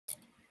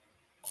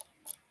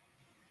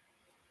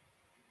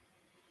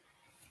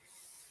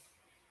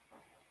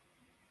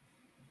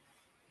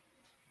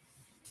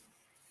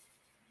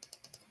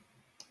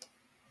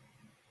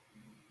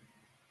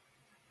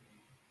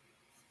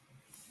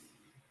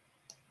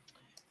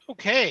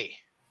Okay,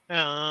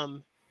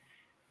 welcome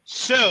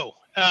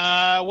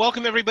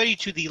everybody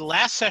to the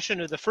last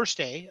session of the first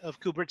day of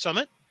KubeVirt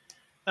Summit.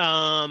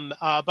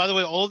 By the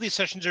way, all of these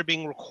sessions are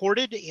being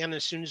recorded, and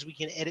as soon as we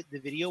can edit the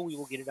video, we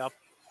will get it up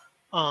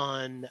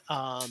on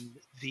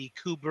the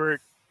KubeVirt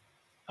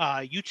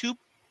YouTube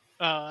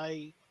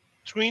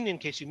screen in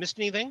case you missed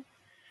anything.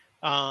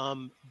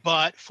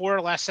 But for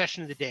our last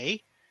session of the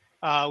day,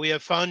 we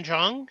have Fan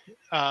Zhang,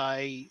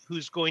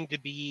 who's going to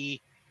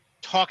be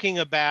talking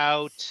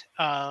about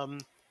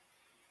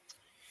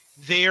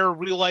their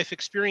real-life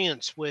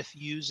experience with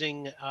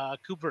using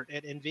KubeVirt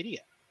at NVIDIA.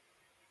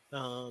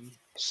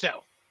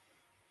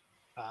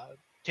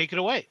 Take it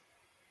away.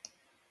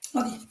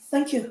 Okay,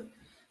 thank you.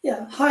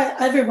 Yeah, hi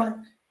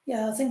everyone.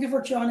 Yeah, thank you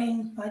for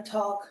joining my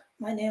talk.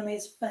 My name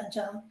is Fan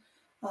Zhang.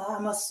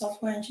 I'm a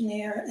software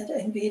engineer at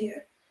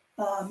NVIDIA.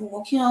 I'm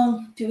working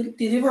on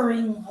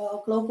delivering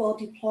global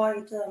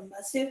deployed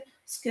massive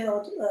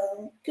scaled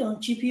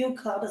GPU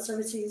cloud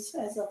services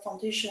as a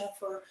foundation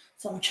for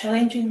some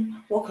challenging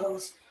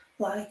workloads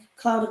like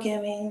cloud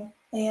gaming,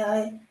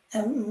 AI,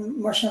 and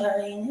machine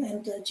learning,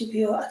 and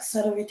GPU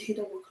accelerated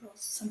workloads,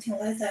 something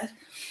like that,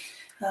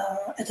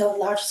 at a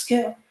large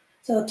scale.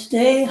 So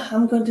today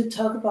I'm going to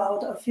talk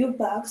about a few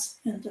bugs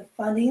and the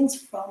findings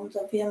from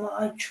the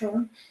VMI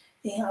Churn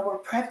in our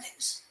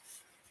practice.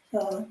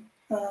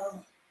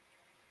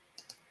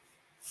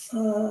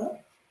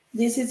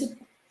 This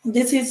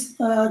is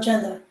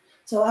agenda.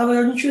 So I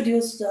will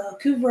introduce the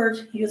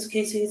KubeVirt use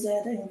cases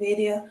at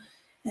NVIDIA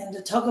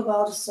and talk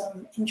about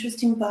some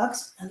interesting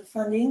bugs and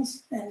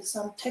findings and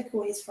some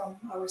takeaways from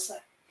our side.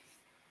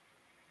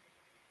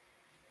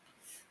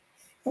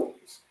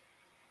 Oops.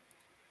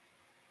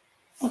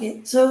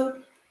 Okay, so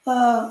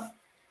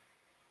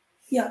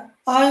yeah,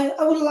 I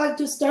would like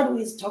to start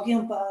with talking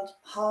about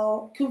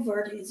how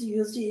KubeVirt is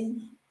used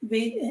in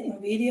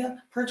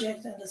NVIDIA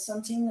project and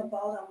something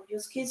about our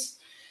use case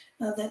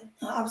that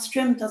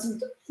upstream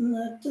doesn't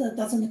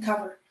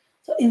cover.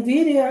 So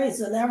NVIDIA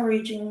is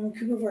leveraging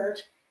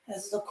KubeVirt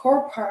as the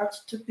core part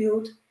to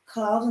build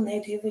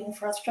cloud-native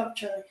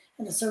infrastructure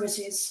and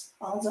services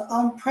on the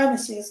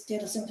on-premises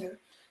data center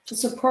to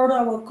support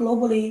our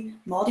globally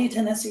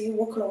multi-tenancy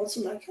workloads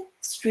like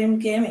stream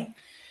gaming.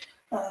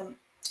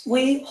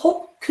 We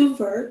hope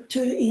KubeVirt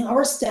in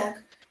our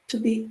stack to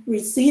be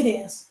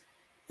resilient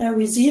and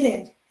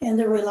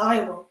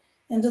reliable,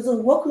 and the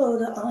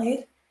workload on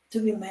it to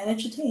be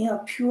managed in a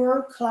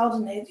pure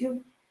cloud-native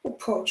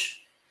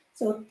approach.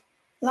 So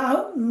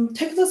now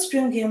take the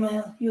stream game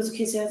use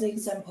case as an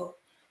example.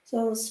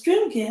 So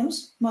stream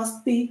games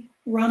must be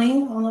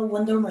running on a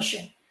Windows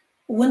machine.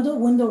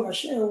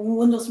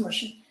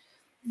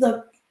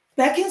 The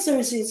backend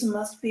services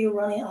must be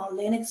running on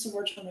Linux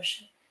virtual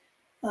machine.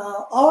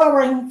 All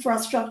our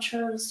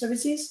infrastructure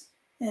services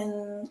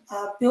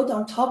are built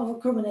on top of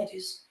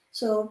Kubernetes.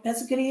 So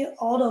basically,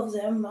 all of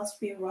them must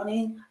be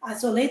running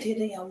isolated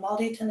in a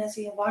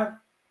multi-tenancy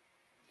environment.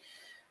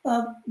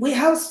 We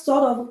have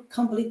sort of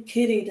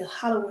complicated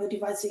hardware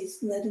devices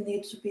that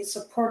need to be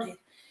supported.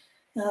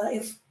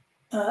 If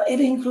it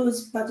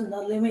includes, but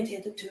not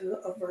limited to,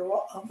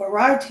 a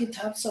variety of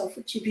types of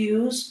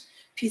GPUs,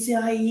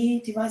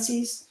 PCIe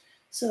devices.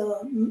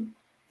 So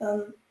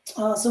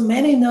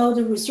many node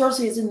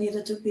resources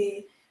needed to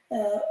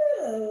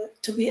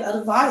be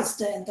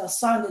advised and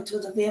assigned to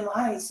the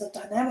VMIs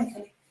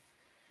dynamically.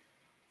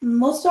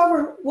 Most of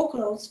our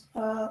workloads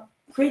are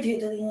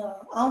created in an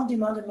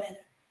on-demand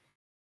manner.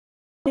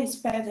 We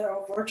expect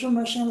our virtual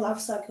machine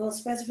lifecycle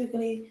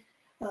specifically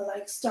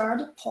like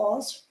start,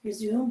 pause,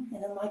 resume,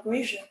 and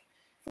migration,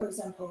 for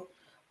example.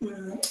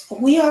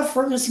 We are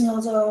focusing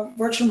on the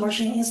virtual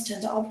machine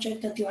instant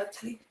object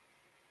directly.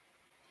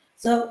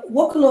 The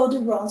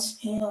workload runs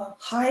in a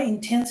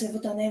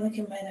high-intensive dynamic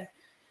manner.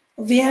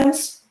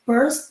 VMs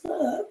burst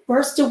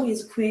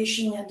with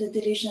creation and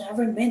deletion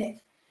every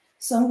minute.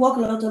 Some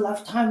workload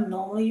lifetime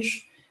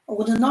normally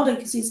would not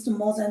exist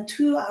more than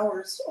 2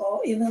 hours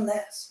or even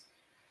less.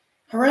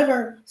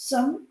 However,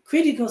 some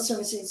critical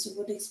services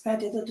would be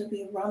expected to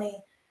be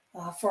running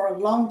for a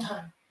long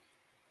time.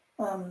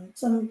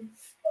 Some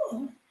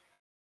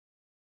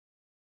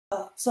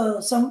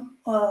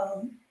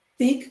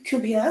big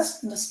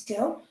QPS in the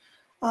scale,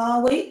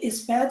 we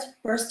expect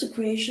burst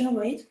creation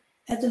rate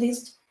at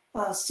least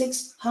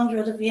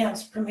 600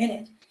 VMs per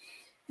minute.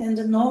 And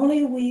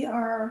normally we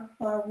are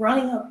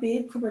running a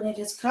big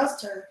Kubernetes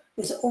cluster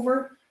with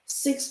over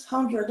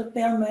 600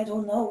 bare metal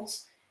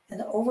nodes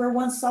and over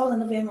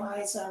 1,000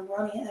 VMIs are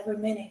running every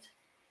minute.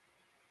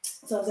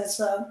 So that's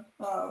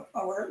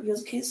our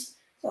use case.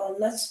 So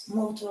let's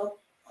move to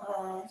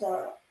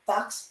the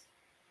bugs.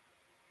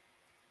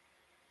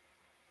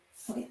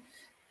 Okay,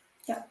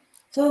 yeah.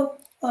 So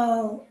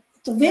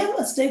the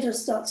VM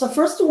status. So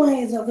first one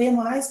is the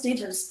VMI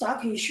status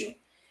stack issue.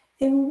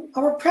 In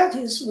our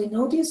practice, we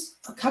noticed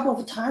a couple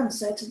of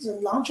times that the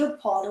launcher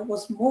pod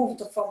was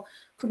moved from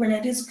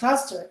Kubernetes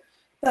cluster,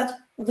 but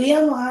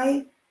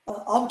VMI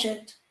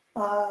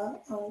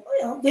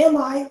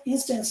VMI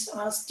instance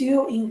are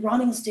still in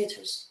running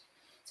status.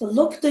 So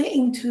looked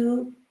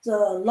into the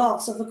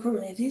logs of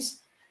Kubernetes,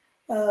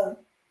 the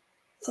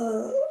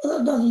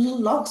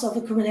logs of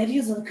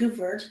Kubernetes and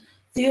KubeVirt.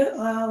 There,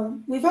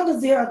 we found that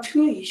there are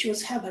two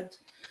issues happened.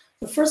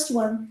 The first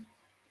one,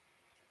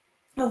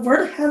 a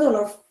word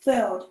handler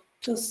failed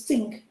to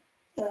sync.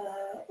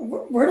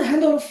 Word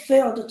handler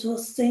failed to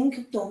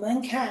sync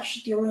domain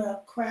cache during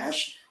a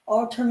crash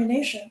or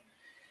termination.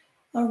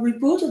 A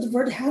rebooted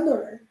word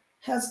handler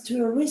has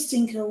to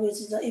resync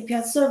with the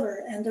API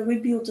server and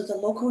rebuild the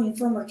local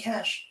informer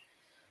cache.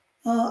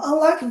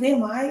 Unlike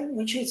VMI,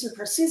 which is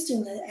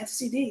persistent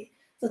etcd,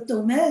 the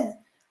domain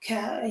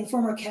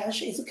informer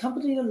cache is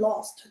completely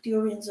lost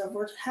during the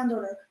word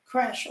handler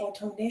crash or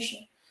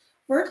termination.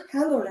 Word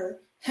handler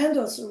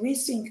handles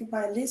resync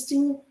by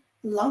listing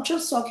launcher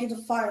socket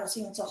files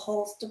in the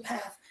host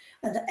path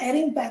and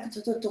adding back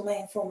to the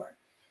domain informer.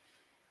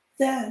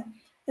 Then,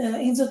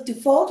 in the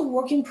default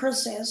working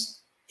process,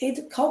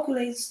 it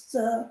calculates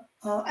the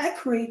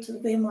accurate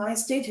VMI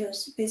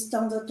status based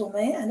on the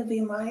domain and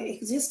VMI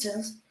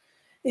existence.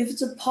 If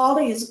the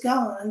pod is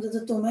gone and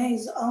the domain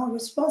is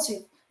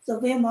unresponsive,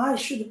 the VMI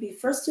should be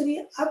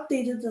firstly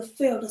updated the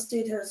field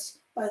status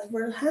by the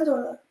word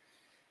handler,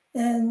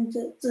 and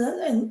then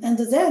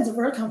the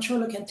word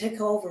controller can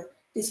take over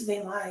this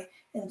VMI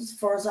and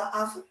for the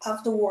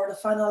afterward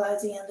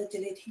finalizing and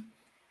deleting.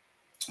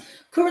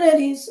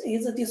 Kubernetes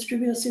is a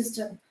distributed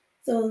system,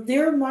 so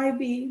there might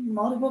be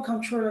multiple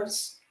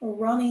controllers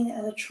running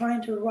and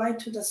trying to write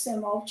to the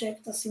same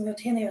object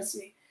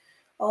simultaneously,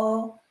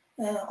 or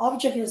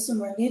object is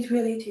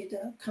manipulated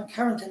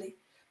concurrently.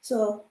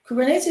 So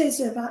Kubernetes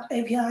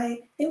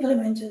API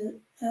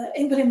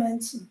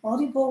implements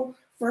multiple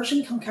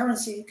version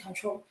concurrency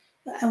control,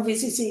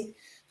 MVCC,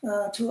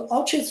 to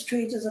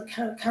orchestrate the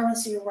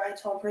concurrency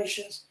write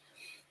operations.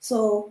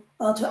 So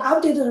to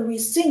update the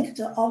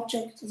resynced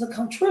object, the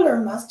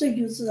controller must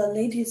use the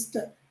latest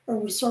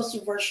resource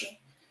version.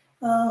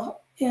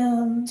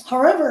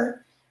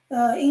 However,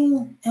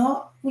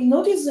 we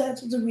notice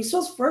that the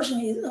resource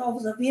version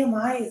of the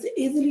VMI is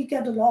easily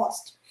get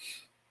lost.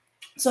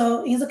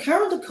 So in the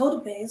current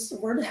code base, the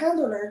word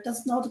handler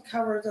does not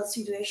cover the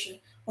situation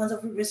when the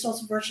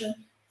resource version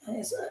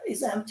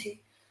is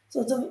empty.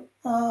 So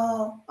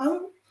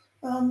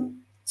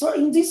so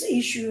in this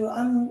issue,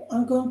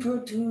 I'm going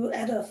to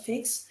add a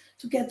fix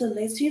to get the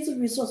latest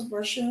resource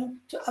version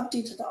to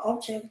update the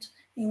object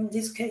in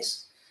this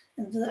case,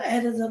 and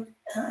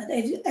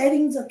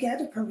adding the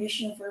get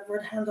permission for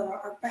word handler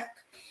are back.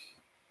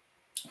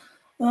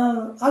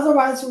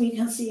 Otherwise, we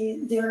can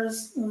see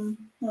there's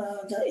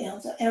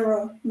the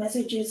error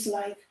messages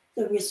like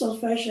the resource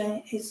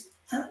version is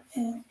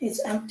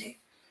empty.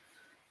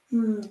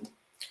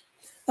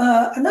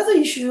 Another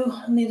issue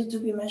needed to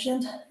be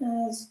mentioned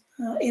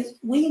is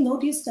we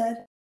noticed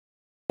that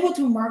able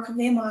to mark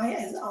VMI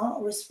as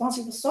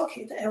unresponsive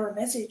socket error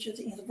messages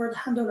in the word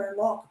handler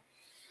log.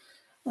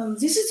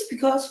 This is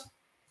because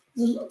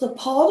the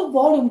pod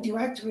volume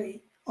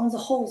directory on the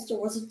host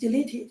was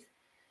deleted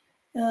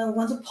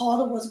when the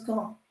pod was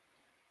gone.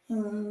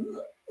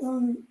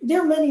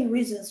 There are many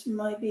reasons.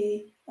 Might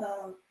be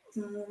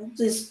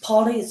this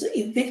pod is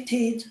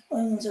evicted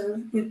in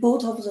the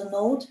reboot of the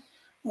node,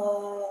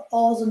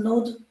 or the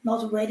node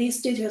not ready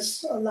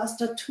status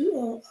last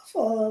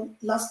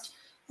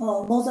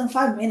more than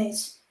 5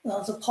 minutes.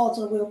 The pod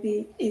will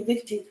be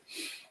evicted.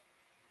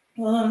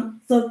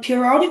 The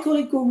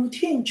periodically go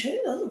routine,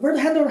 word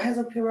handler has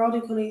a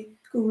periodically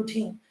go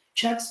routine,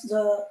 checks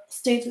the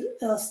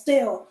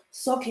stale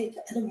socket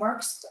and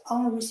marks the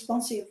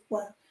unresponsive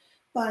one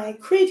by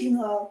creating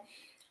a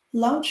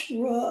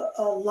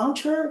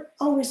launcher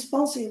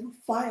unresponsive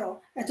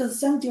file at the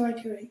same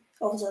directory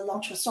of the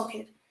launcher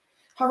socket.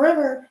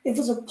 However, if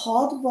the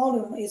pod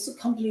volume is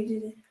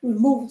completely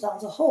removed on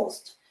the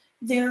host,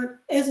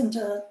 there isn't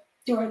a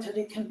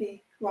directory can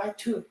be write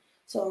to.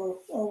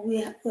 So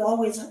we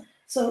always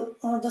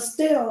the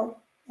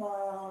stale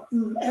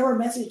error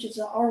messages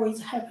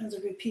always happens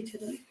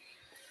repeatedly.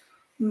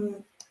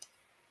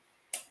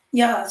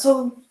 Yeah,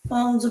 so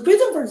the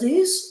reason for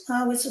this,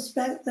 we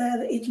suspect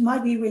that it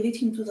might be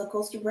relating to the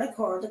ghost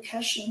record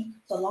caching.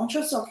 The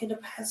launcher socket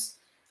path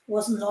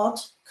was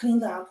not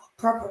cleaned up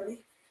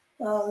properly.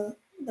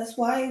 That's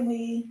why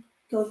we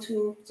go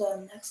to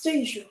the next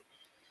issue.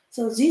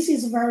 So this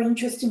is a very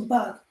interesting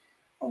bug.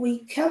 We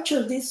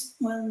captured this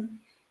when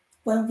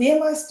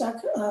VMI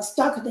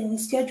stuck in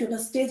scheduled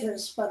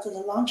status, but the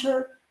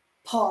launcher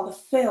pod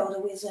failed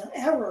with an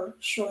error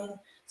showing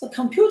the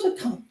compute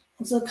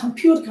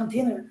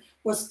container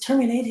was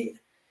terminated.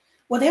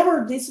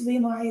 Whatever this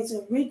VMI is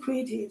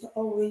recreated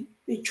or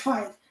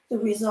retried, the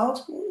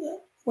result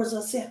was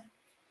the same.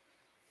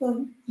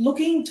 So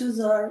looking into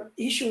the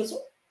issues,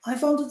 I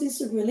found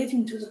this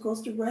relating to the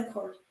ghost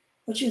record,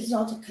 which is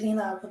not cleaned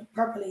up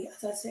properly,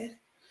 as I said.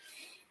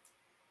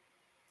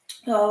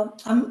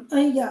 I'm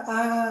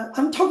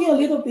talking a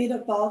little bit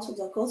about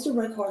the ghost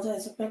record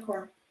as a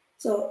background.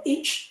 So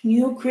each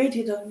new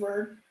created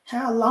word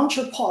has a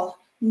launcher pod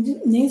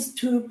needs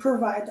to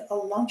provide a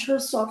launcher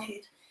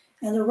socket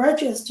and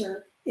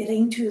register it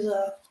into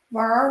the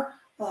var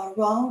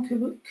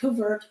run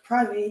covert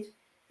private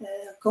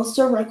ghost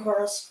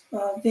records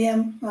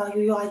VM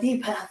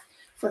UUID path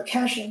for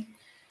caching.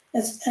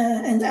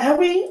 And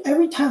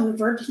every time the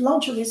Vert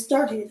launcher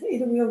restarted,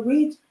 it will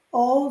read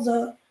all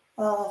the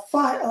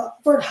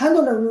Vert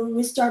handler will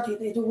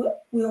restarted. It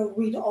will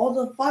read all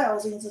the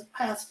files in the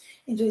path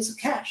into its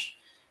cache.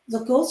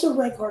 The ghost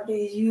record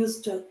is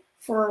used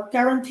for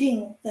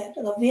guaranteeing that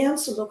the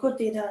VM's local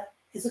data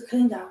is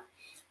cleaned up.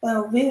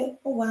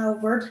 While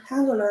Vert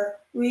handler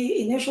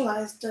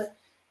reinitialized,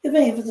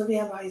 even if the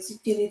VMI is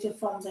deleted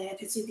from the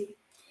etcd.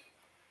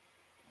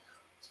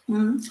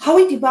 How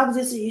we debug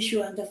this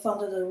issue and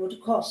found the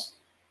root cause?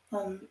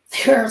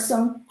 There are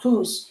some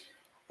clues.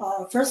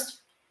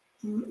 First,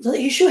 the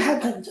issue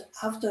happened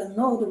after a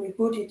node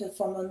rebooted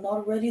from a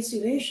not-ready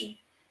situation.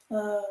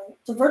 The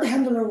Vert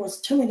handler was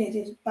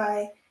terminated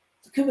by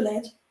the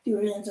kubelet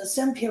during the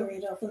same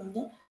period of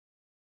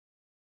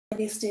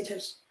ready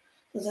status.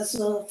 So that's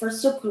the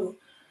first clue.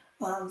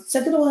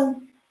 Second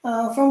one,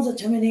 from the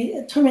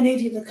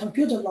terminated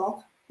computer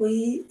log,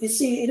 we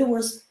see it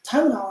was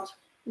timed out,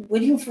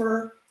 waiting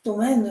for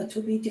domain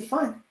to be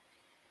defined.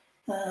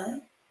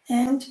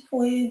 And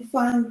we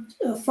find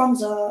from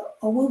the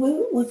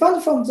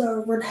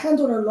Vert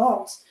handler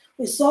logs,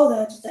 we saw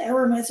that the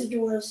error message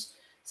was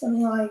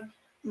something like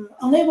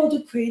unable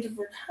to create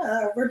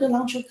Vert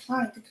launcher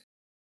client.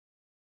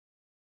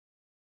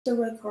 The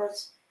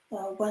records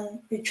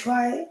when we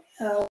try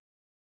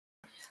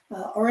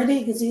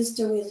already exist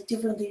with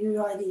different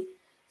UUID.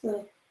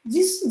 So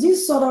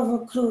this sort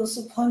of clues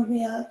upon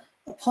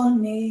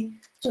me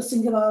to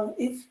think about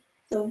if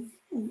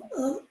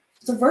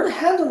the Vert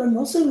handler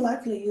mostly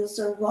likely used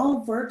the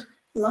wrong Vert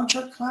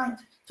launcher client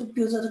to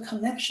build the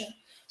connection.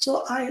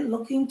 So I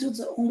look into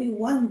the only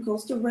one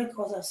ghost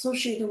record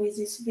associated with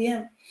this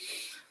VM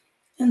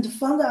and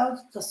found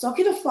out the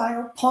socket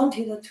file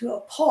pointed to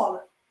a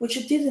pod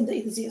which didn't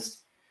exist.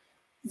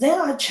 Then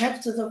I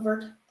checked the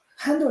Vert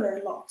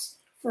handler logs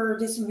for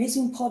this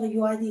missing pod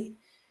UID,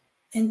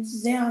 and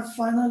then I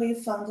finally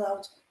found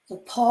out the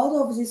pod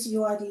of this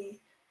UID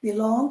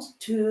belonged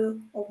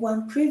to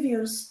one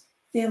previous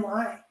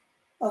VMI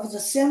of the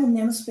same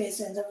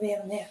namespace and the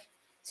VM name.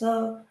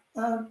 So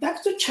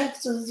back to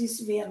check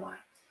this VMI.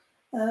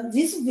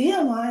 This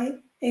VMI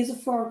is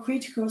for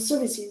critical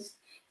services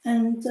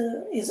and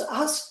is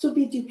asked to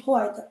be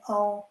deployed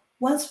on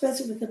one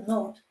specific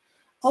node.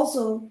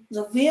 Also,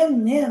 the VM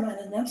name and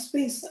the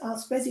namespace are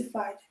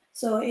specified,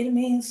 so it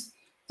means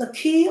the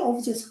key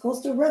of this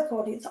ghost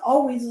record is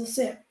always the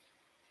same.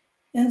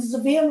 And the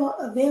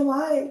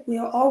VMI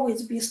will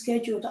always be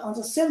scheduled on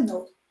the same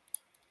node.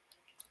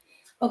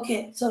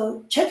 Okay,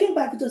 so checking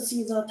back to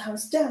see the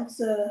timestamp,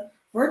 the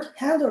Vert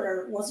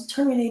handler was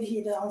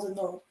terminated on the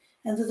node,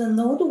 and the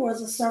node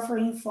was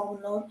suffering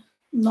from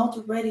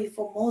not ready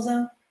for more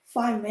than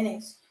 5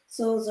 minutes.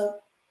 So the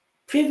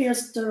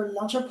previous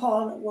launcher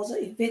pod was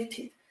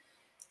evicted,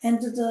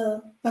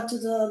 but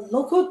the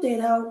local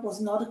data was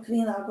not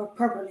cleaned up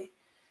properly.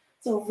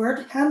 So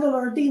Vert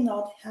handler did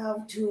not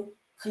have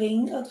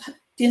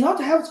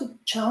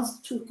chance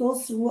to go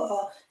through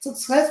a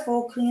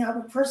successful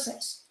cleanup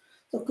process.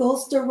 The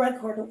ghost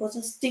record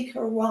was stick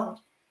around.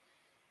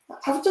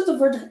 After the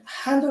Vert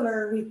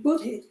handler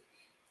rebooted,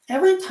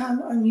 every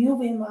time a new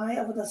VMI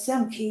of the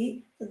same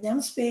key, the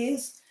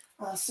namespace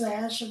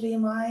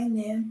 /VMI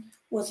name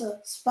was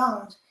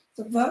spawned,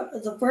 the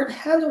Vert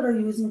handler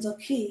using the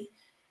key,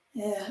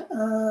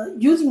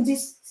 using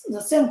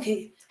the same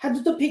key,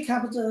 had to pick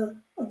up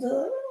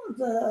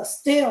the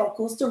stale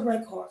ghost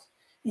record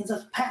in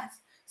the path.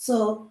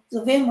 So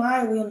the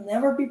VMI will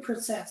never be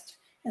processed,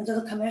 and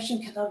the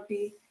connection cannot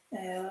be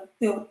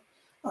built.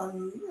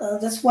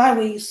 That's why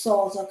we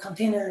saw the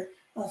container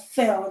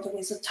failed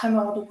with a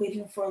timeout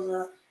waiting for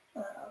the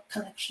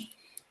connection.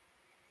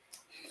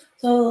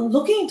 So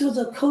looking into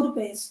the code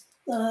base,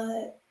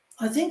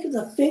 I think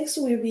the fix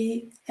will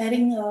be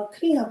adding a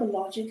cleanup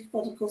logic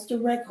for the ghost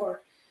record.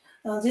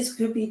 This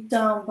could be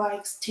done by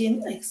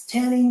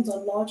extending the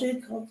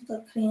logic of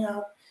the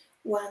cleanup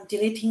when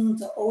deleting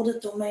the old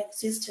domain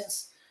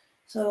existence.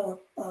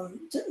 So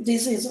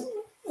this is,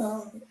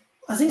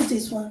 I think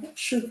this one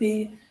should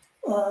be,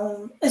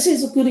 this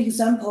is a good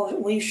example.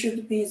 We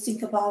should be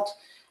think about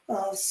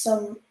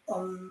some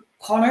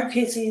corner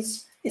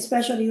cases,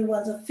 especially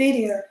when the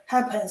failure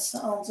happens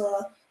on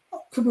the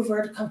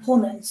KubeVirt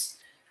components,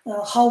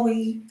 how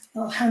we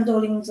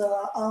handling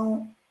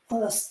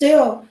the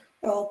stale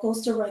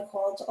ghost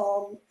record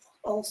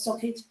or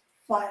socket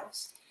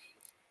files.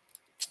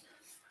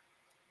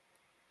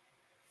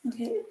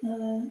 Okay,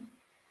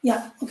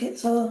 yeah, okay,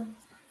 so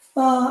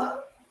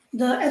at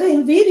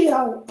NVIDIA,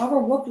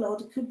 our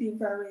workload could be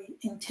very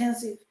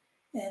intensive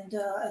and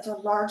at a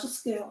large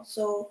scale.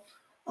 So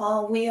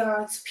we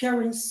are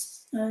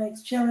experiencing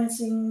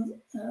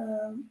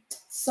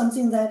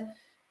something that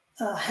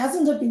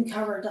hasn't been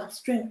covered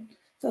upstream.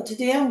 So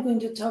today I'm going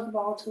to talk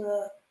about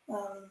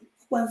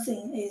one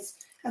thing is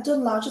at a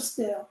large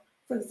scale,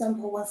 for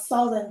example,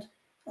 1,000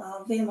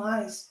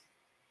 VMIs,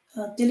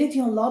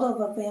 deleting a lot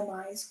of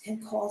VMIs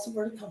can cause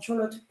Vert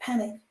controller to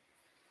panic.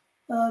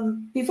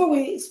 Before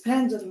we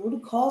explain the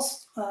root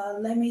cause,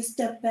 let me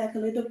step back a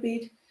little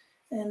bit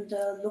and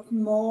look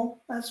more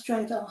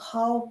abstract on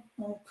how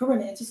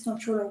Kubernetes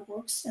controller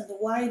works and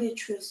why they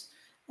choose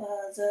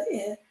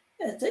the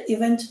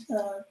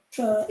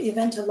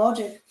event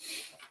logic.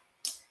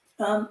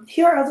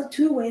 Here are the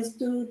two ways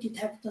to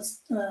detect the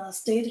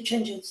state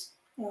changes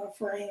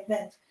for an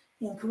event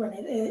in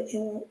Kubernetes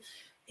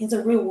in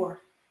the real world.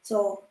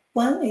 So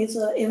one is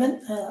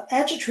event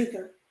edge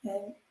trigger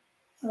and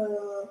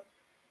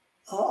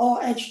or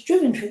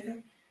edge-driven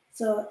trigger.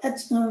 So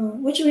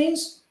which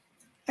means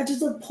at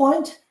the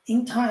point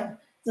in time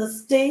the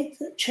state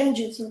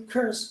changes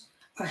occurs,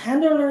 a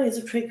handler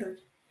is triggered.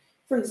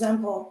 For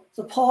example,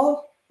 the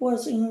pod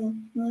was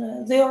in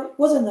there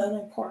wasn't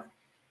an pod,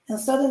 and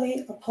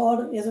suddenly a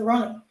pod is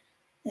running.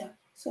 Yeah.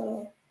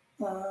 So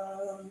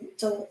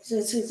so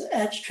this is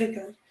edge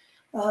triggered.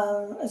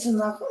 It's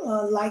not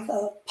like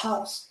a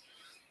pulse.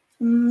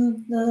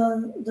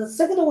 The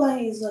second one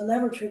is a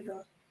lever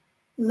trigger.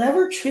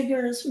 Lever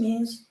triggers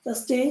means the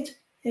state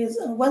is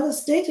when the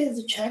state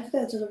is checked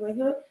at the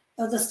regular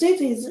the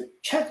state is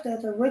checked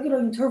at the regular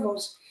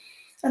intervals,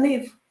 and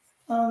if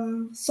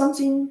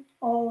something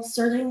or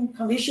certain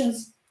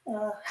conditions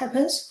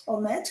happens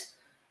or met,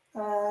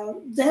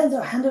 then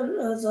the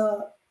handler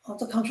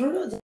the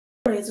controller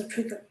is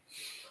triggered.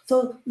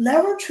 So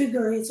lever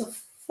trigger is a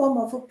form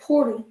of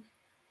pooling.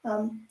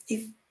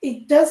 If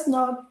it does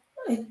not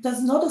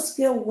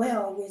scale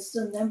well with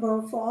the number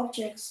of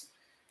objects.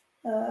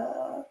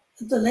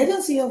 The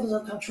latency of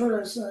the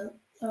controllers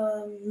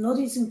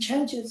noticing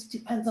changes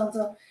depends on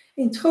the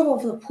interval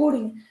of the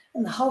pooling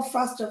and how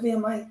fast the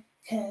VMI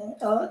can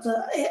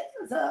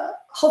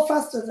how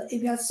fast the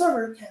API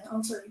server can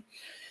answer it.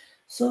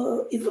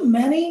 So if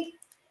many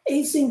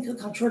async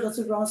controllers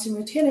run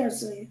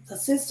simultaneously, the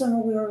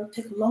system will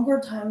take longer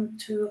time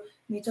to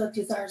meet the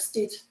desired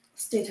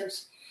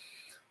status.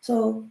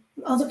 So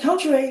on the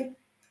contrary,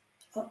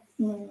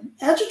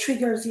 edge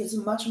triggers is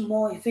much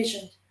more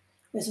efficient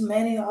with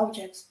many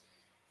objects.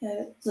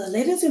 The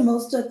latency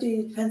most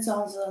depends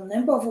on the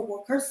number of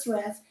worker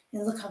threads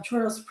in the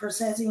controller's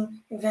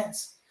processing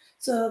events.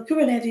 So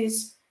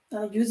Kubernetes,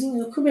 using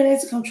the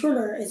Kubernetes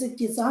controller is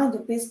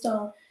designed based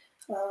on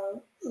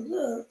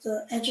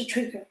the edge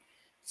trigger.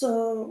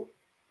 So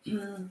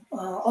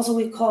also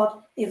we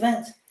call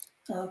event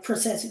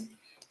processing.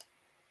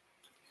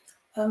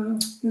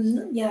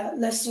 Yeah,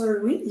 let's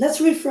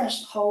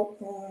refresh how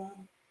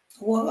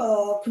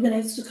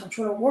Kubernetes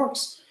controller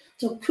works.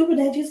 So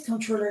Kubernetes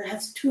controller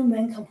has two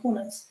main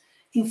components,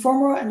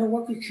 informer and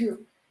worker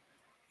queue.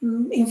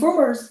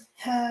 Informers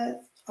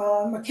have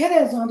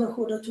mechanisms on the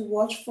hood to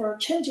watch for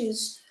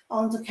changes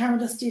on the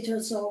current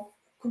status of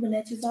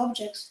Kubernetes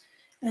objects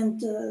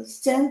and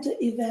send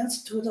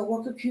events to the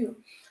worker queue.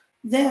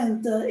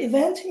 Then the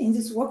event in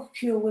this worker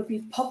queue will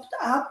be popped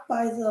up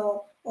by the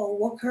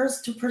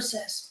workers to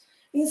process.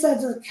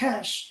 Inside the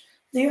cache,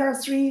 there are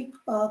three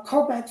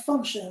callback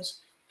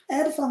functions: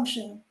 add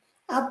function,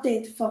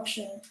 update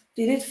function,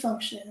 delete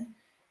function,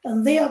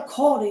 and they are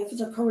called if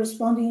the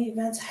corresponding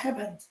events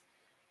happen.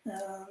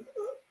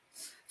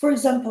 For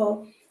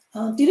example,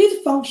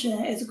 delete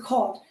function is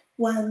called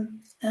when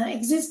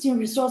existing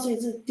resource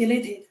is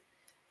deleted.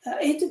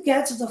 It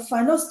gets the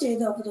final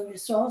state of the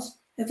resource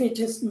if it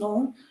is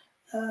known.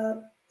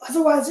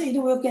 Otherwise, it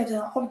will get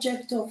an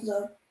object of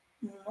the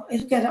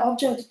an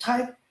object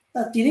type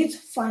delete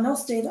final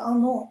state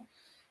unknown.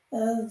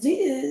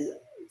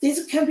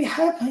 This can be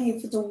happen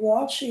if the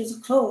watch is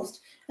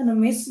closed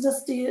and miss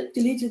the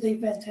deleted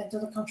event, and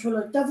the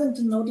controller doesn't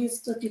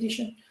notice the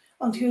deletion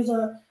until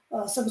the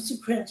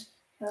subsequent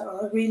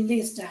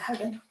release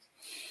happened.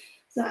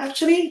 So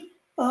actually,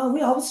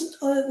 we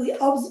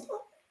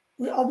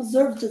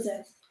observed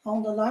that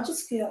on the large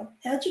scale,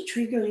 edge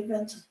trigger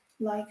events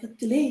like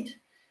delete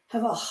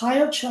have a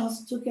higher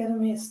chance to get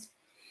missed.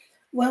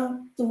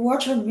 When the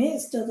watcher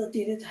missed the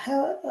delete,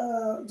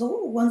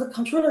 when the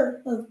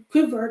controller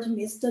pivot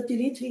missed the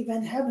delete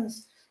event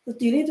happens, the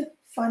delete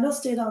final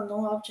state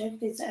unknown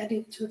object is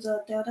added to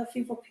the delta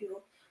FIFO queue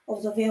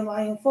of the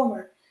VMI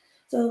informer.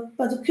 So,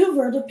 but the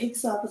pivot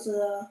picks up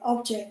the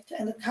object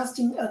and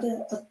casting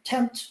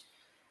attempt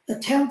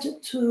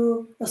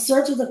to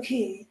assert the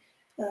key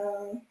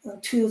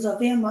to the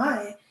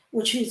VMI,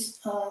 which is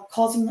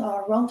causing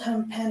a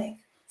runtime panic.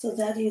 So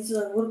that is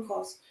the root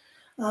cause.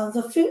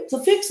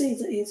 The fix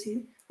is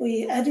easy.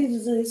 We added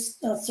this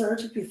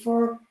assert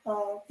before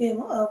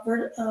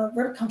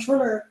vert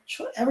controller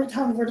every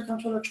time vert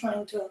controller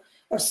trying to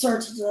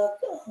assert the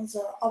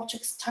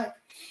object's type.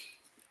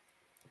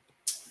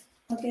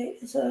 Okay,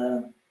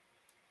 so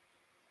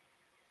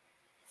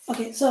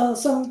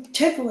some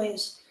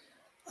takeaways.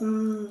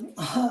 In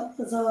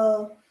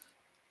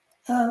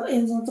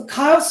the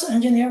chaos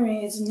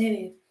engineering is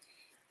needed.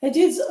 It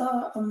is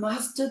a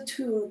must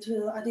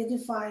to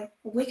identify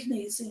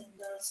weakness in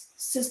the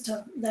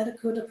system that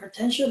could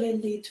potentially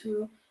lead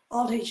to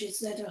outages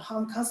that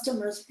harm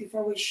customers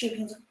before we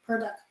shipping the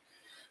product.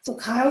 So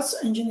chaos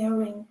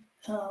engineering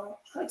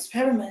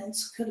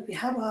experiments could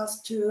help us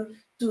to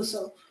do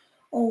so.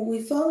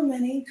 we found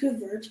many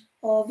KubeVirt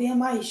or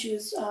VMI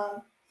issues has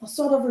a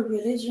sort of a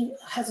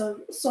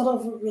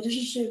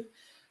relationship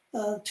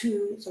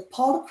to the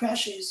pod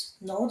crashes,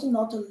 node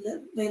not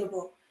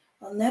available,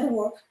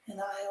 network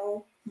and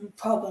I/O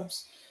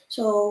problems.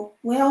 So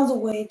we're on the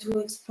way to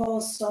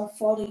explore some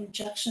fault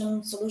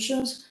injection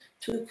solutions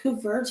to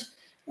KubeVirt.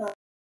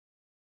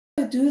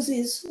 To do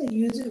this,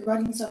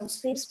 writing some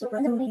scripts to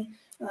randomly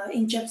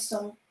inject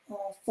some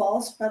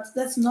faults, but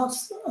that's not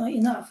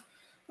enough.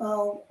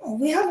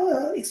 We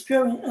have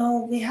experience.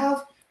 We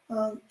have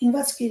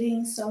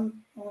investigating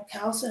some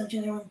chaos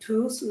engineering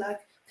tools like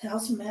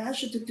Chaos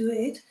Mesh to do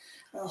it.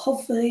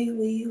 Hopefully,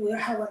 we will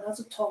have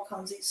another talk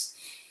on this.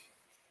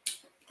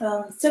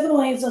 Second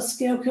one is the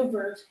scale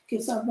KubeVirt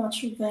gives up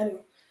much value.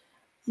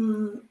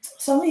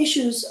 Some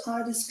issues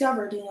are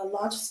discovered in a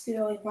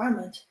large-scale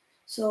environment.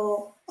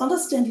 So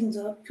understanding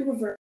the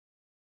KubeVirt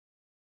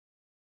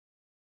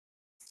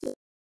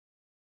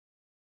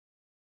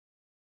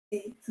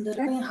and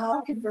learning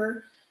how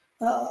KubeVirt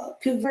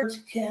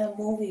can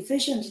move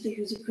efficiently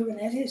using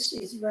Kubernetes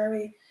is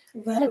very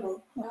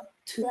valuable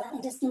to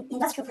the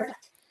industrial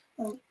product.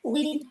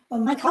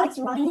 My colleagues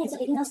running is a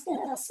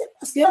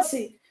skill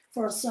seek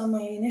for some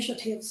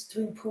initiatives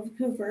to improve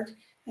KubeVirt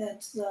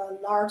at the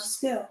large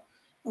scale.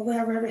 We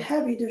are very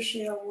happy to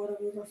share what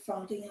we were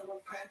found in our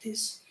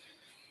practice.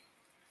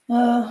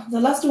 The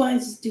last one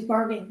is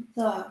debugging.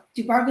 The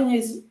debugging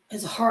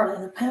is hard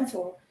and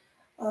painful.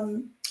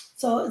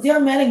 So there are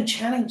many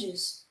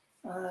challenges,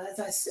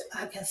 as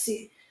I can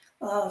see.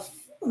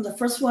 The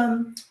first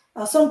one,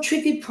 some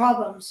tricky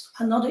problems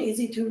are not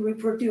easy to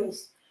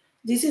reproduce.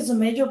 This is a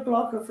major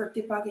blocker for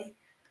debugging.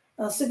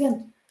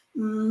 Second,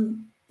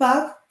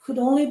 bug could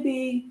only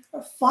be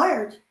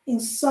fired in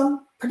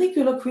some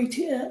particular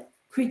criteria,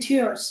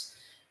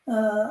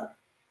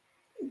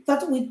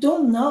 but we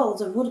don't know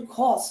the root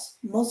cause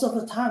most of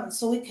the time,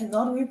 so we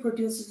cannot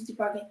reproduce the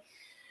debugging.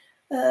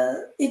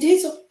 It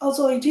is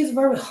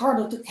very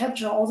hard to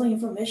capture all the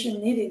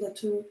information needed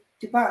to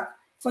debug.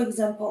 For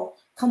example,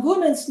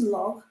 components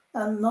log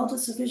are not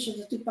sufficient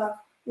to debug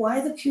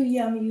why the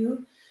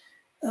QEMU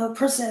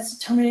process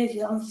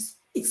terminated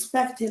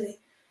unexpectedly.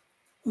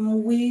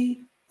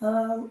 We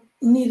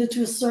need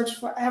to search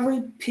for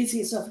every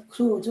piece of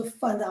clue to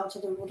find out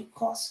the root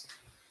cause.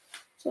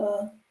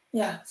 So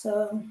yeah,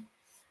 so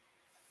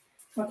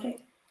okay.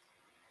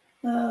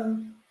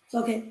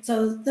 Okay,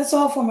 so that's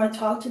all for my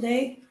talk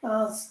today.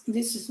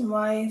 This is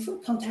my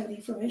contact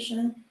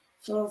information,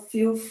 so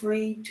feel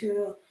free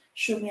to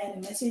shoot me any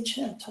message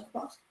and talk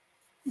about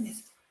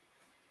anything.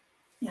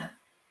 Yeah.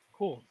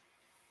 Cool.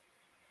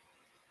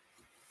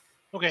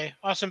 Okay,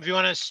 awesome. If you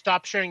want to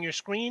stop sharing your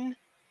screen,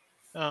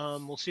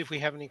 we'll see if we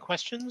have any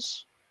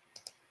questions.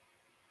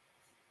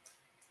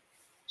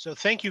 So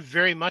thank you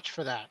very much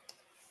for that.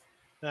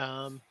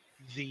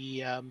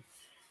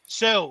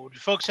 So do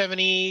folks have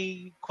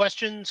any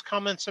questions,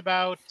 comments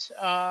about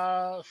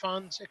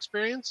Fahn's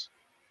experience?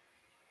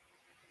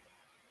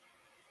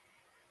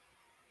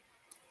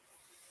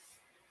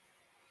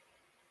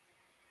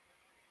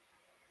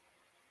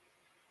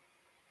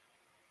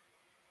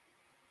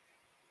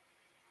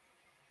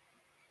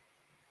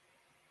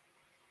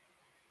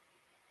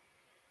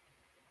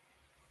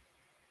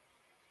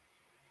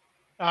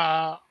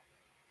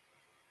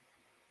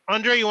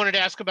 Andre, you wanted to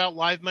ask about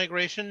live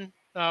migration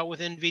with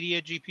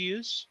NVIDIA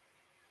GPUs?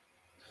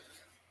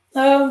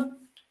 As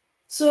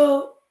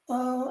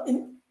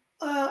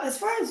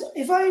far as,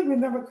 if I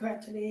remember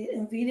correctly,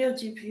 NVIDIA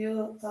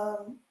GPU,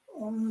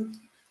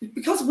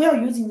 because we are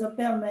using the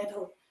bare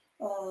metal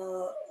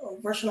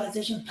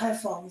virtualization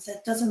platform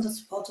that doesn't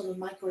support the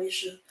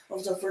migration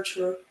of the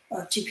virtual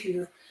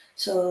GPU.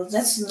 So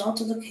that's not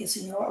the case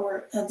in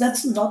our,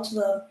 that's not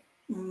the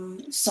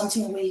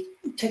something we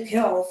take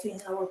care of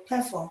in our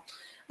platform.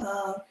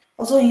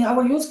 Also in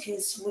our use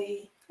case,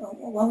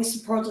 when we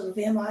support the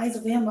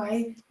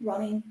VMI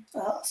running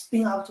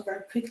spin out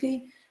very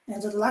quickly, and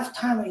the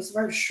lifetime is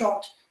very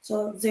short,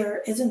 so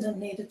there isn't a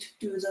need to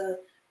do the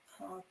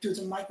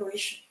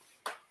migration.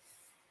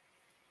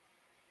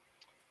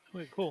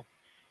 Okay, cool.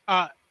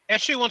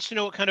 Ashley wants to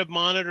know what kind of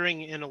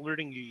monitoring and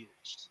alerting you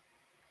used.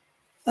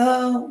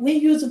 We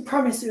use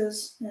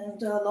Prometheus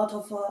and a lot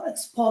of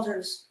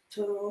exporters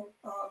to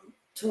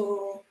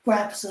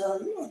grab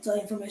the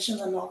information,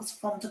 the logs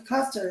from the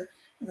cluster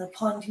and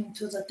pointing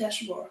to the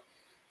dashboard.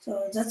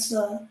 So that's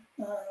a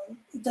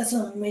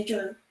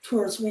major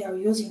tools we are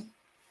using.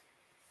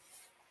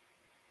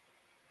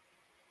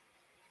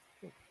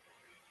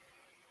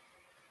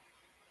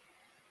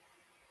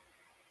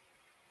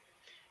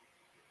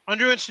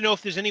 Andre wants to know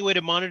if there's any way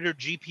to monitor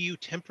GPU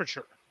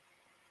temperature.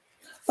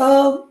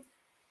 The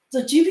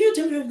GPU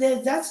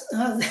temperature, that's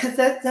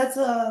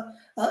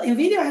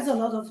NVIDIA has a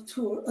lot of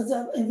tools.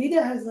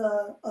 NVIDIA has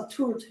a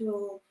tool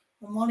to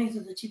monitor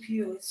the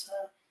GPU. It's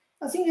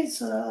I think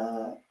it's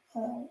I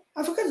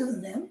forgot the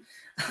name.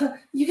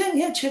 You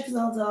can check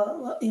on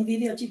the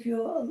NVIDIA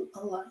GPU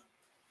online.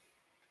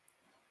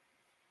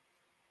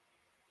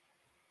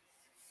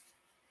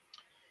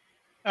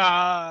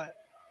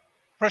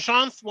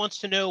 Prashanth wants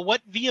to know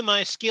what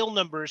VMI scale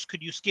numbers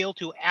could you scale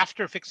to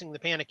after fixing the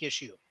panic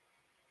issue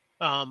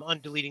on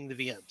deleting the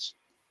VMs?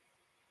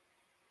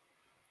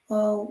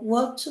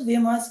 What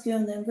VMI scale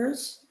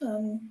numbers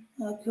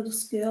could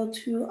scale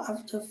to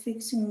after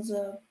fixing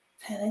the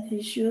panic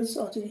issues?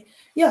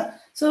 Yeah,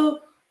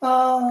 so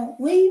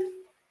we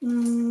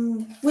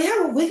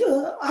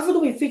after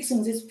we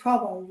fixing this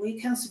problem, we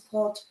can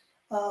support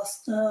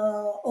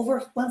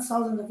over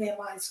 1,000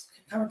 VMIs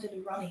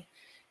currently running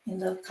in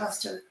the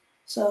cluster.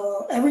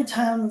 So every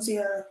time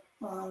there,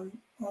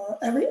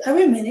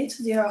 every minute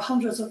there are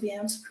hundreds of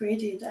VMs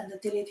created and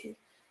deleted.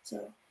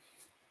 So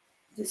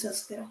this is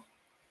scale.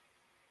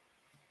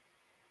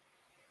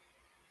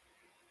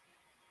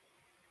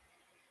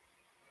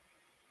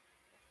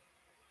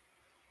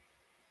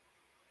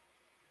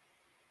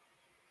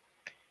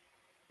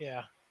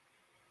 Yeah.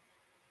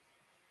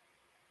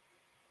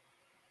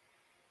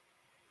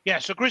 Yeah,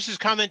 so Chris is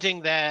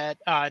commenting that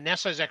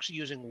NASA is actually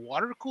using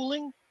water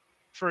cooling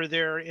for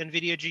their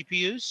NVIDIA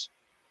GPUs.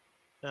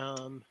 I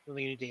don't think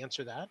you need to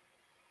answer that.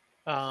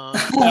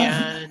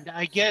 And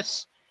I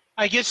guess,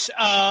 do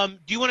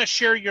you want to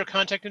share your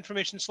contact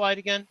information slide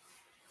again?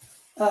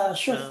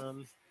 Sure.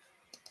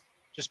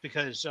 Just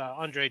because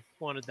Andre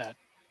wanted that.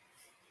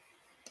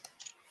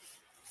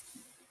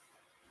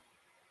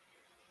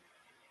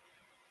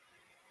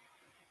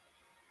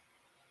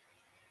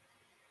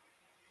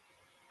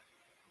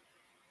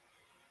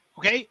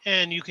 Okay,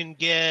 and you can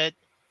get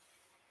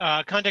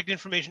contact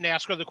information to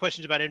ask other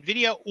questions about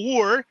NVIDIA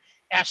or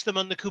ask them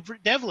on the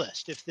KubeVirt dev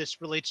list if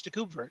this relates to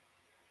KubeVirt,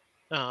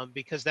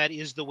 because that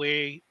is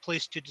the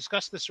place to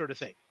discuss this sort of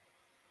thing.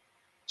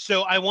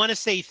 So I want to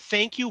say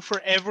thank you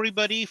for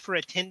everybody for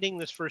attending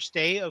this first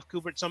day of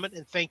KubeVirt Summit,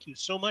 and thank you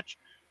so much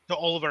to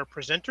all of our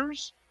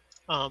presenters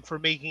for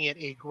making it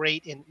a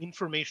great and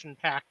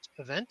information-packed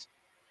event.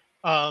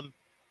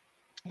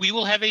 We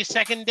will have a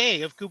second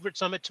day of KubeVirt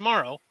Summit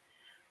tomorrow.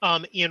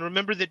 And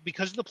remember that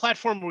because of the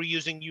platform we're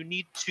using, you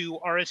need to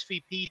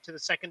RSVP to the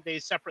second day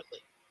separately.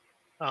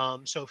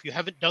 So if you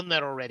haven't done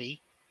that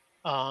already,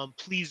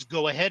 please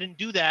go ahead and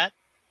do that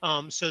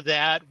so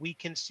that we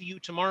can see you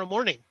tomorrow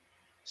morning,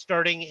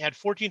 starting at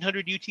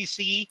 1400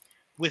 UTC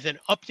with an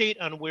update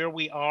on where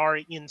we are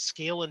in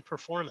scale and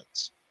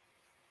performance.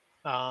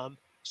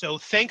 So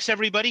thanks,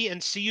 everybody,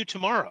 and see you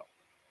tomorrow.